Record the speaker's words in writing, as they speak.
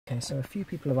Okay, so a few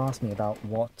people have asked me about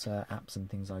what apps and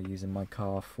things I use in my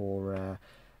car for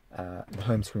the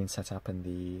home screen setup and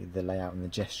the layout and the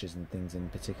gestures and things in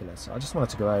particular. So I just wanted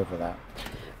to go over that.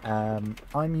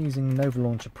 I'm using Nova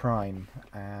Launcher Prime.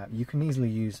 You can easily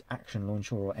use Action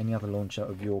Launcher or any other launcher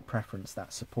of your preference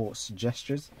that supports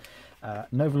gestures.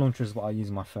 Nova Launcher is what I use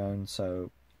on my phone,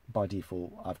 so by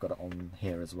default I've got it on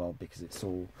here as well because it's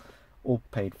all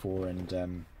paid for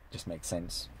and just makes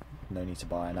sense. No need to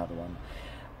buy another one.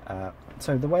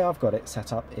 So the way I've got it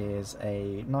set up is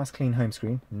a nice clean home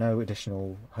screen, no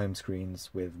additional home screens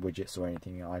with widgets or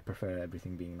anything. I prefer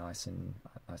everything being nice and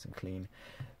clean.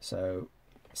 So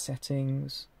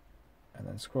settings, and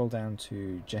then scroll down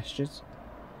to gestures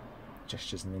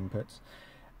and inputs,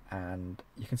 and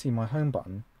you can see my home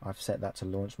button. I've set that to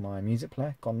launch my music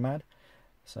player, Gone Mad.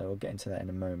 So I'll get into that in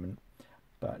a moment.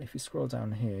 But if you scroll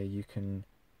down here,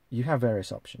 you have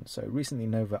various options. So recently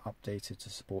Nova updated to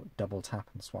support double tap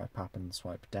and swipe up and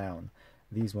swipe down.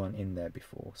 These weren't in there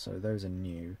before, so those are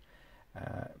new.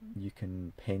 You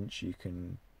can pinch, you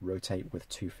can rotate with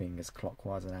 2 fingers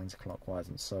clockwise and anti-clockwise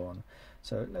and so on.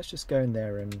 So let's just go in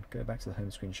there and go back to the home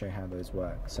screen, show you how those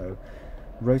work. So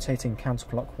rotating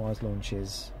counterclockwise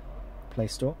launches Play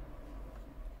Store.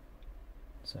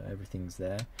 So everything's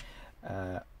there.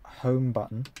 Home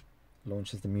button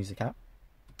launches the music app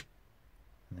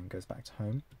and then goes back to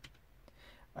home.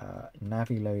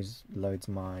 Navi loads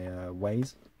my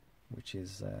Waze, which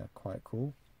is quite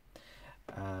cool.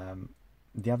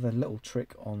 The other little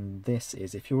trick on this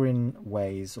is if you're in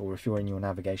Waze or if you're in your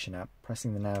navigation app,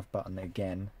 pressing the nav button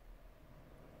again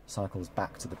cycles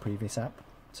back to the previous app.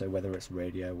 So whether it's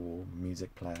radio or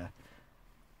music player,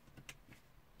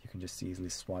 you can just easily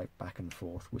swipe back and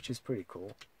forth, which is pretty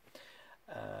cool.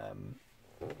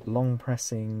 Long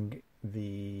pressing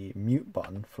the mute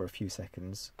button for a few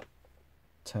seconds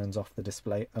turns off the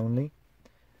display only,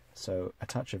 so a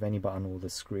touch of any button or the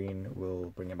screen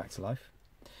will bring it back to life.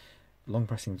 Long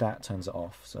pressing that turns it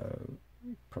off, so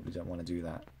you probably don't want to do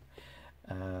that.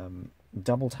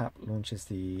 Double tap launches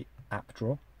the app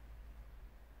drawer,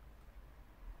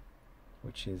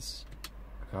 which is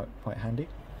quite handy.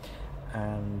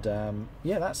 And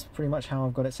yeah, that's pretty much how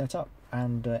I've got it set up,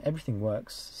 and everything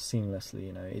works seamlessly.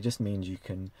 You know, it just means you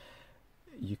can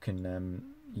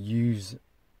use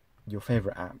your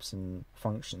favorite apps and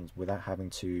functions without having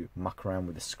to muck around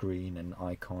with the screen and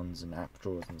icons and app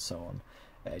drawers and so on.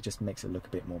 It just makes it look a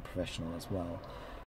bit more professional as well.